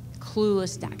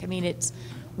clueless attack. I mean, it's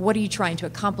what are you trying to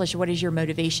accomplish? What is your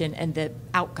motivation and the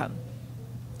outcome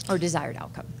or desired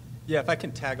outcome? Yeah, if I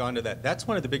can tag on to that, that's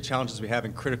one of the big challenges we have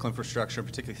in critical infrastructure,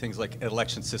 particularly things like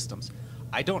election systems.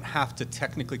 I don't have to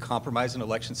technically compromise an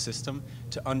election system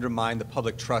to undermine the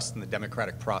public trust in the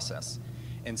democratic process.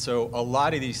 And so a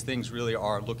lot of these things really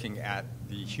are looking at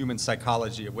the human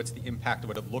psychology of what's the impact of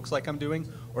what it looks like I'm doing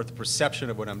or the perception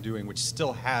of what I'm doing, which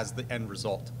still has the end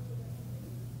result.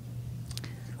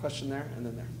 Question there and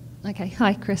then there. Okay,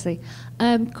 hi, Chrissy.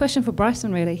 Question for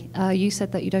Bryson, really. You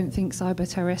said that you don't think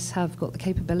cyber terrorists have got the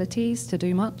capabilities to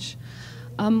do much.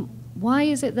 Why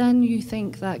is it then you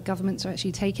think that governments are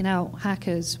actually taking out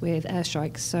hackers with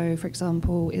airstrikes? So, for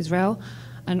example, Israel,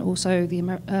 and also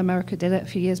America did it a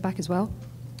few years back as well.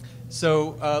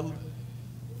 So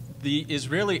the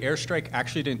Israeli airstrike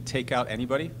actually didn't take out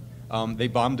anybody. They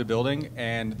bombed a building,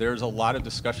 and there's a lot of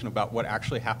discussion about what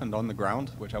actually happened on the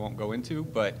ground, which I won't go into,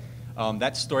 but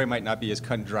that story might not be as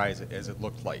cut and dry as it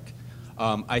looked like.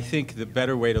 I think the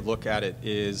better way to look at it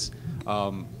is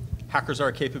hackers are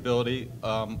a capability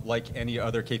like any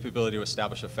other capability to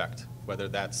establish effect, whether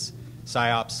that's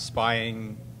psyops,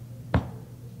 spying,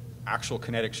 actual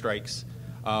kinetic strikes.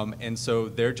 And so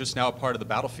they're just now a part of the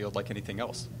battlefield like anything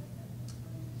else.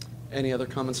 Any other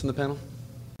comments from the panel?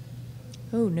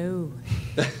 Oh, no.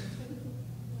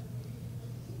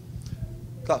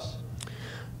 Klaus.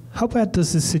 How bad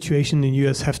does this situation in the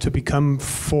US have to become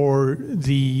for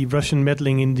the Russian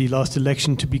meddling in the last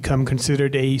election to become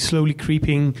considered a slowly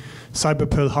creeping cyber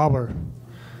Pearl Harbor?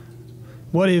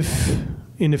 What if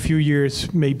in a few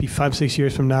years, maybe 5-6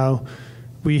 years from now,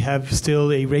 we have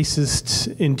still a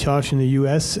racist in charge in the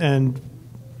US and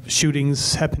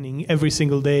shootings happening every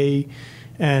single day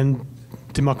and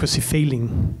democracy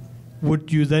failing?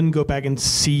 Would you then go back and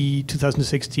see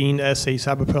 2016 as a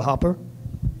cyber Pearl Harbor?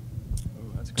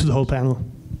 To the whole panel.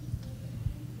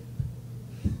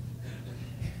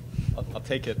 I'll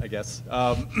take it, I guess.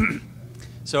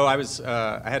 So I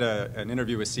had an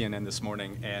interview with CNN this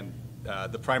morning, and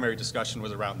the primary discussion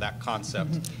was around that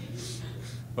concept.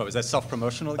 What was that,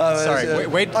 self-promotional? Sorry,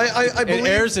 wait. I believe, it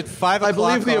airs at 5 o'clock. I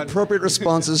believe the appropriate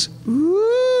response is,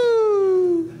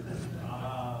 ooh.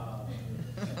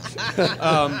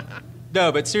 No,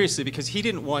 but seriously, because he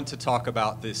didn't want to talk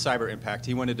about the cyber impact.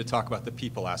 He wanted to talk about the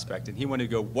people aspect, and he wanted to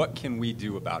go, what can we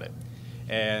do about it?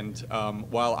 And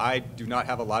while I do not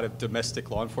have a lot of domestic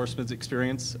law enforcement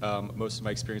experience, most of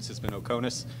my experience has been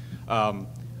OCONUS,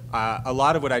 a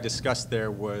lot of what I discussed there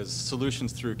was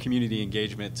solutions through community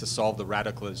engagement to solve the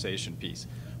radicalization piece.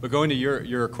 But going to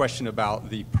your question about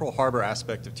the Pearl Harbor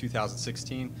aspect of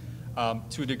 2016,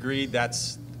 to a degree,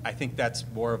 I think that's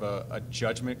more of a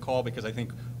judgment call, because I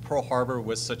think Pearl Harbor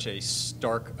was such a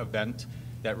stark event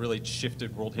that really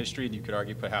shifted world history, and you could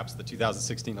argue perhaps the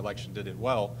 2016 election did it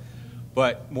well.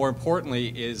 But more importantly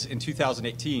is in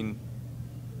 2018,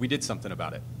 we did something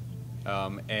about it.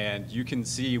 And you can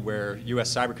see where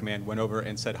US Cyber Command went over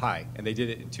and said hi, and they did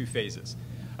it in 2 phases.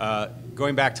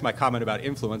 Going back to my comment about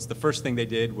influence, the first thing they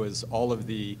did was all of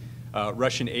the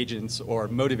Russian agents or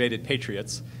motivated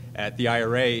patriots at the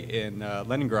IRA in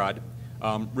Leningrad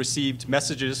received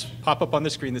messages pop up on the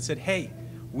screen that said, hey,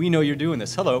 we know you're doing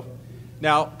this, hello.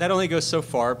 Now, that only goes so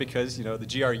far because, you know, the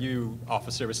GRU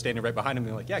officer was standing right behind him and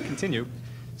they're like, yeah, continue.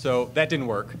 So that didn't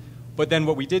work. But then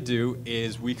what we did do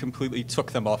is we completely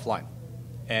took them offline.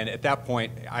 And at that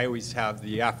point, I always have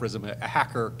the aphorism, a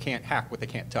hacker can't hack what they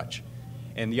can't touch.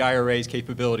 And the IRA's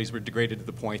capabilities were degraded to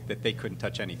the point that they couldn't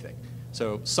touch anything.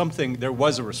 So there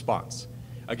was a response.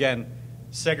 Again,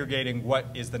 segregating what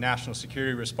is the national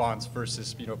security response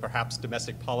versus, you know, perhaps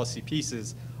domestic policy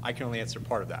pieces, I can only answer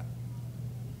part of that.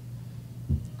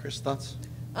 Chris, thoughts?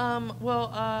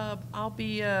 I'll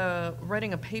be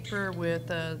writing a paper with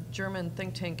German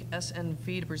think tank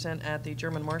SNV to present at the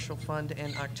German Marshall Fund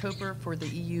in October for the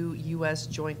EU-US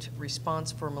Joint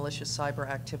Response for Malicious Cyber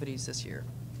Activities this year.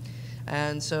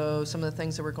 And so some of the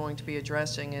things that we're going to be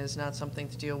addressing is not something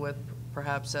to deal with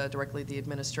perhaps directly the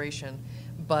administration,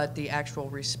 but the actual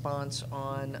response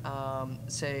on,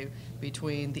 say,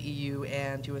 between the EU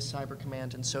and US Cyber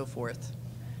Command and so forth.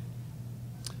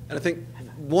 And I think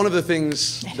one of the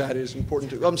things that is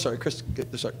important to, I'm sorry, Chris,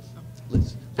 sorry,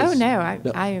 Liz. Oh, no,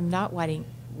 I am not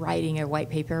writing a white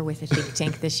paper with a think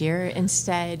tank this year,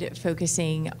 instead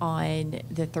focusing on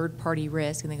the third-party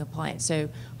risk and the compliance. So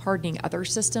hardening other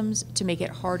systems to make it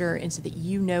harder, and so that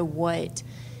you know what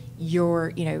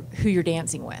who you're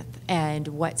dancing with and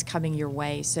what's coming your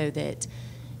way, so that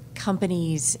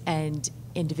companies and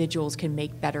individuals can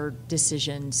make better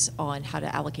decisions on how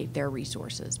to allocate their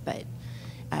resources. But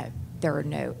there are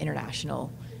no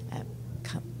international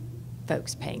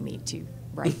folks paying me to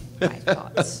write my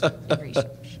thoughts and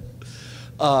research.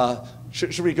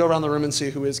 Should we go around the room and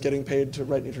see who is getting paid to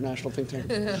write an international think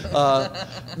tank?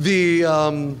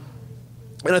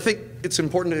 And I think it's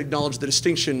important to acknowledge the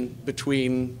distinction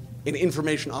between an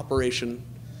information operation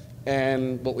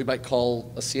and what we might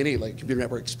call a C&E, like computer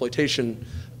network exploitation.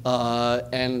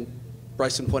 And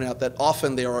Bryson pointed out that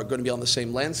often they are going to be on the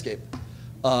same landscape.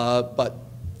 But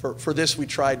for this, we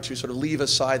tried to sort of leave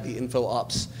aside the info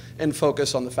ops and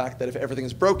focus on the fact that if everything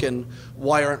is broken,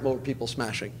 why aren't more people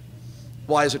smashing?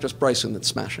 Why is it just Bryson that's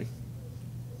smashing?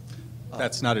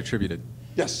 That's not attributed.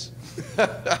 Yes.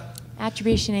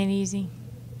 Attribution ain't easy.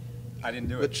 I didn't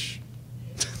do it. Which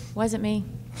wasn't me.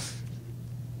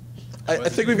 I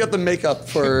think we've got the makeup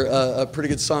for a pretty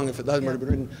good song if it hasn't already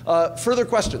been written. Further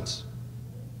questions?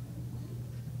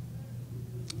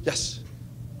 Yes.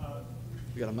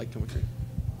 We got a mic coming through.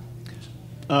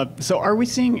 So are we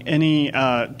seeing any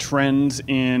trends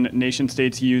in nation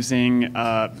states using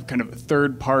kind of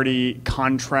third-party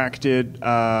contracted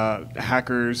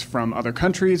hackers from other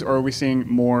countries, or are we seeing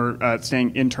more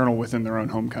staying internal within their own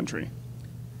home country?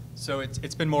 So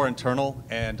it's been more internal,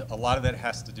 and a lot of that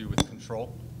has to do with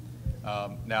control.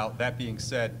 Now, that being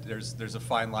said, there's a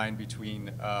fine line between,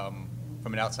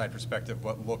 from an outside perspective,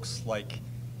 what looks like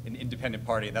an independent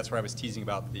party, and that's where I was teasing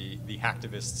about the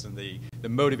hacktivists and the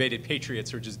motivated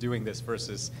patriots who are just doing this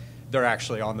versus they're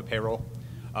actually on the payroll.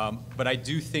 But I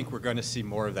do think we're going to see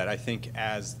more of that. I think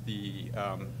as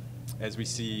we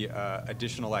see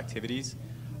additional activities,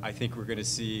 I think we're going to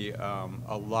see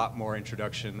a lot more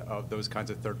introduction of those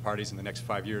kinds of third parties in the next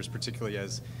 5 years, particularly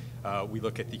as we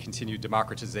look at the continued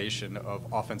democratization of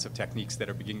offensive techniques that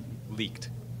are being leaked.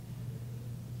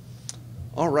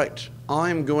 All right,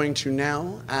 I'm going to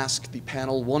now ask the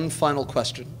panel one final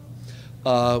question,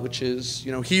 which is,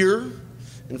 here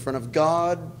in front of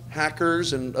God,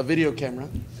 hackers, and a video camera,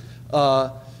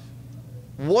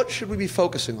 what should we be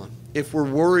focusing on if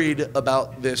we're worried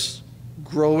about this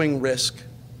growing risk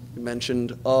you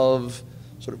mentioned of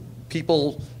sort of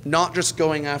people not just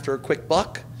going after a quick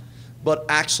buck, but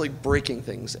actually breaking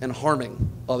things and harming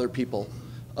other people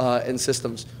and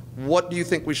systems? What do you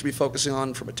think we should be focusing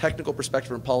on from a technical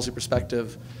perspective and policy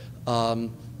perspective?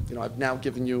 I've now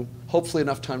given you hopefully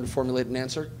enough time to formulate an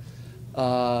answer.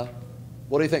 What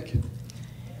do you think?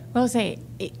 Well,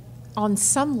 on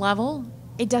some level,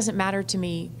 it doesn't matter to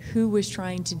me who was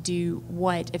trying to do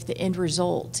what if the end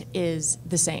result is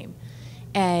the same.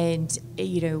 And,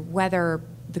 whether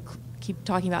keep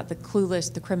talking about the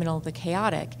clueless, the criminal, the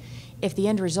chaotic, if the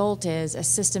end result is a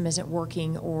system isn't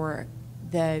working or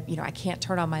I can't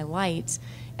turn on my lights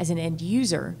as an end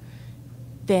user,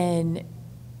 then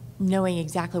knowing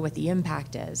exactly what the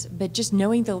impact is. But just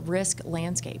knowing the risk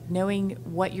landscape, knowing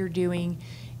what you're doing,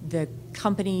 the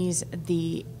companies,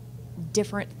 the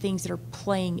different things that are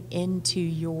playing into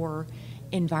your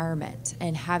environment,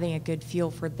 and having a good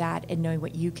feel for that and knowing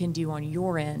what you can do on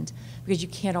your end, because you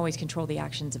can't always control the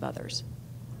actions of others.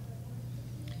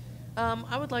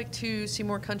 I would like to see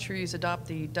more countries adopt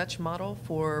the Dutch model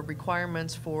for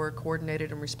requirements for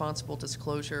coordinated and responsible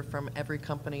disclosure from every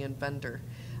company and vendor.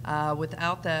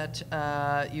 Without that,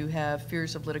 you have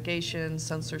fears of litigation,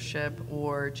 censorship,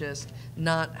 or just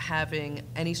not having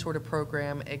any sort of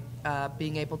program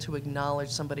being able to acknowledge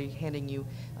somebody handing you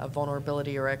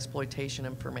vulnerability or exploitation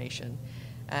information.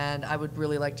 And I would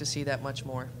really like to see that much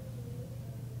more.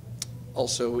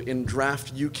 Also, in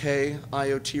draft UK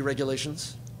IoT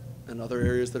regulations and other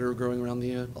areas that are growing around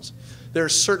the also. There are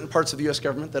certain parts of the US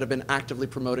government that have been actively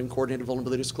promoting coordinated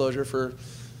vulnerability disclosure for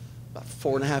about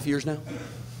 4.5 years now.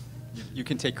 You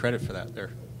can take credit for that there.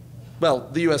 Well,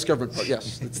 the US government part,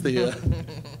 yes. It's the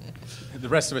the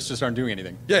rest of us just aren't doing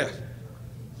anything. Yeah.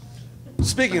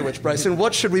 Speaking of which, Bryson,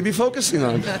 what should we be focusing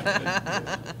on?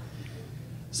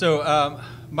 So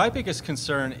my biggest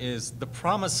concern is the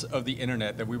promise of the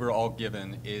internet that we were all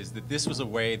given is that this was a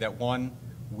way that, one,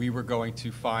 we were going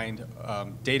to find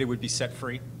data would be set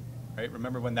free, right?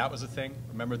 Remember when that was a thing?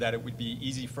 Remember that it would be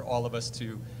easy for all of us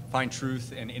to find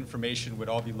truth and information would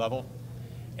all be level?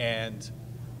 And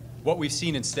what we've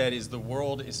seen instead is the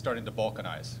world is starting to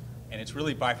balkanize. And it's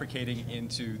really bifurcating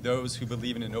into those who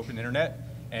believe in an open internet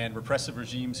and repressive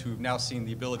regimes who have now seen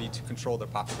the ability to control their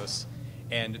populace.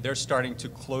 And they're starting to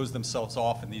close themselves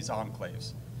off in these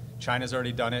enclaves. China's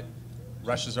already done it.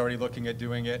 Russia's already looking at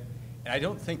doing it. And I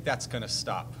don't think that's going to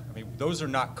stop. I mean, those are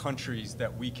not countries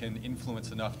that we can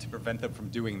influence enough to prevent them from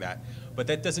doing that. But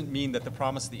that doesn't mean that the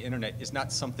promise of the internet is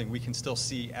not something we can still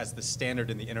see as the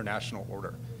standard in the international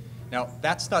order. Now,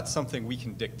 that's not something we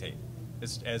can dictate.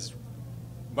 As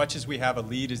much as we have a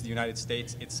lead as the United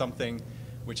States, it's something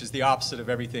which is the opposite of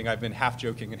everything I've been half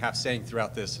joking and half saying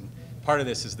throughout this. And part of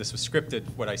this is this was scripted,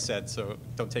 what I said, so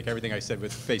don't take everything I said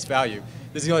with face value.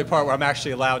 This is the only part where I'm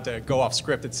actually allowed to go off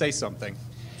script and say something,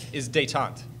 is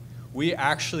détente. We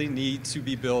actually need to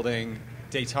be building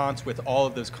détente with all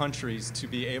of those countries to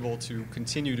be able to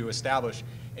continue to establish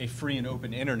a free and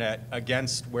open internet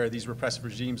against where these repressive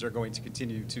regimes are going to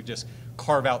continue to just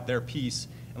carve out their piece.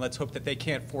 And let's hope that they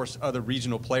can't force other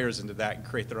regional players into that and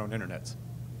create their own internets.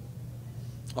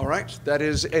 All right, that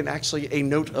is actually a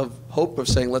note of hope of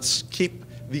saying let's keep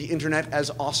the internet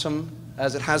as awesome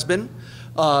as it has been.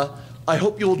 I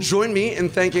hope you'll join me in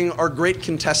thanking our great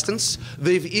contestants.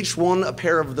 They've each won a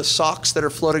pair of the socks that are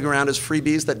floating around as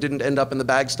freebies that didn't end up in the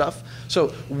bag stuff.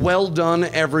 So well done,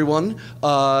 everyone.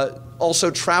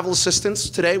 Also, travel assistance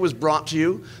today was brought to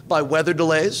you by weather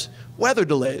delays. Weather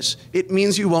delays. It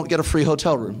means you won't get a free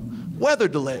hotel room. Weather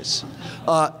delays.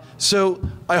 So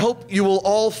I hope you will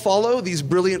all follow these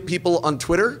brilliant people on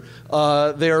Twitter.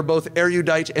 They are both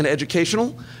erudite and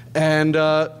educational. And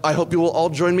I hope you will all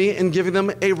join me in giving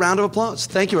them a round of applause.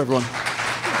 Thank you, everyone.